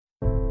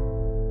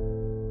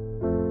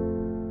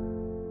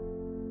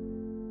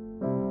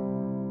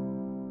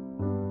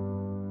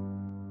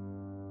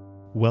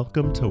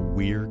Welcome to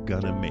We're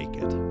Gonna Make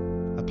It,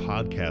 a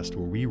podcast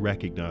where we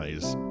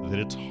recognize that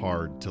it's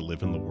hard to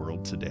live in the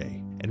world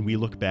today, and we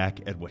look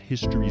back at what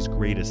history's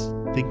greatest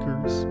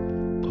thinkers,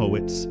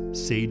 poets,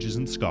 sages,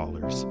 and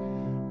scholars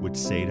would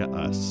say to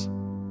us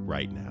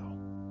right now.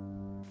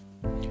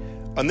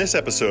 On this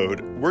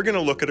episode, we're going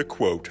to look at a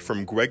quote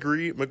from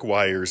Gregory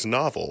Maguire's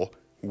novel,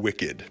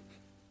 Wicked,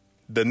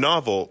 the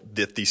novel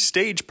that the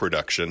stage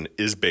production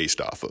is based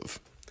off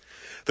of.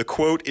 The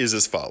quote is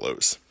as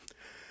follows: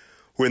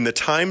 "When the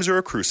times are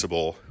a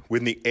crucible,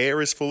 when the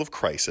air is full of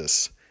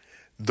crisis,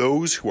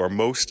 those who are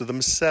most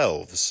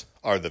themselves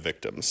are the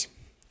victims."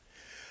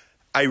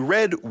 I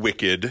read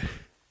Wicked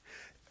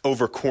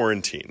over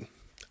quarantine.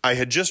 I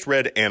had just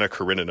read Anna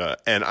Karenina,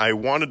 and I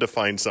wanted to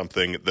find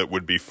something that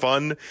would be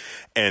fun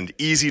and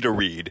easy to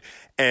read.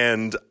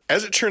 And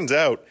as it turns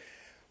out,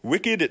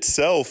 Wicked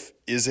itself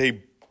is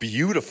a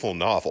beautiful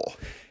novel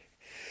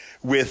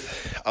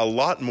with a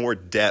lot more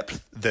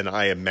depth than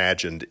I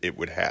imagined it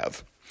would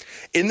have.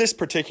 In this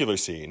particular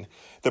scene,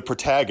 the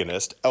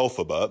protagonist,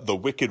 Elphaba, the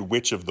Wicked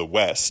Witch of the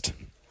West,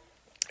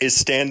 is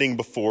standing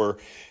before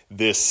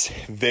this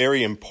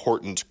very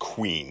important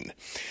queen.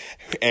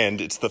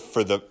 And it's the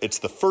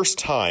first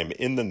time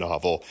in the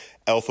novel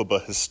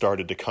Elphaba has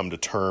started to come to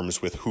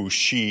terms with who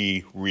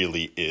she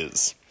really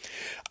is.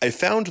 I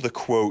found the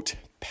quote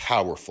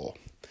powerful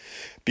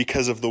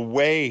because of the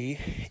way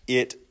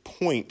it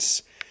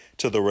points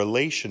to the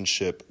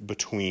relationship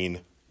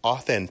between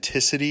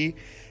authenticity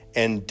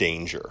and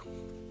danger.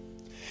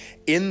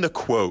 In the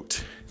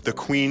quote, the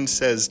queen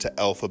says to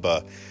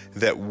Elphaba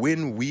that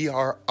when we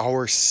are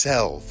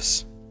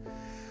ourselves,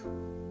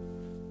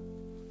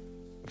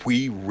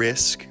 we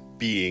risk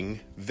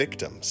being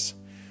victims.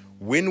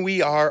 When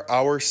we are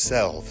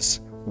ourselves,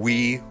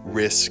 we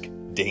risk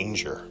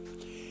danger.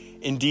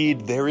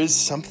 Indeed, there is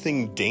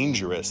something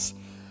dangerous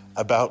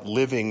about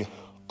living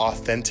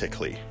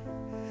authentically.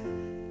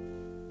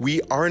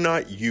 We are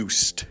not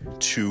used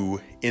to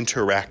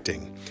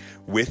interacting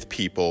with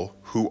people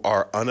who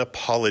are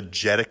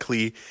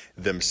unapologetically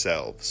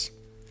themselves.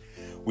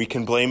 We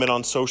can blame it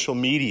on social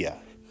media,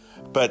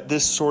 but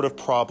this sort of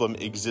problem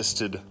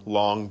existed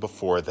long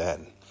before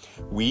then.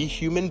 We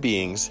human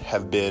beings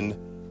have been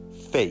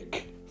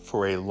fake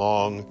for a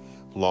long,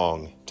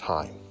 long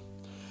time.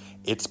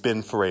 It's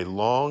been for a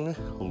long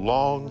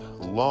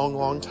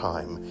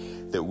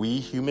time that we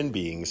human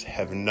beings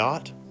have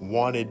not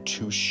wanted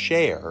to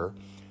share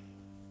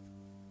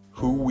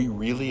who we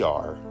really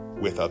are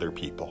with other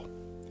people.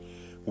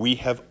 We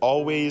have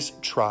always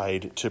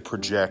tried to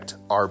project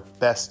our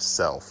best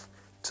self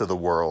to the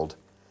world,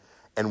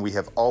 and we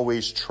have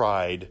always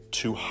tried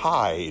to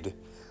hide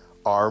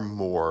our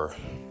more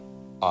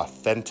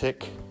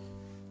authentic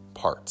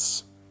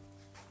parts.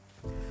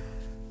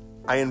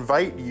 I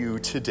invite you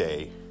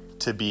today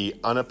to be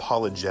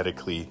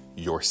unapologetically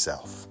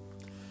yourself.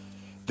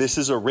 This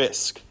is a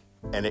risk,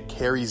 and it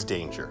carries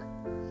danger,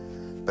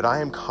 but I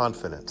am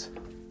confident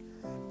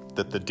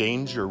that the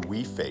danger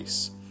we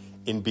face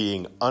in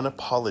being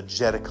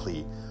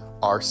unapologetically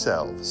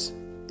ourselves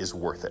is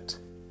worth it.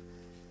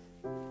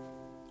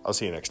 I'll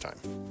see you next time.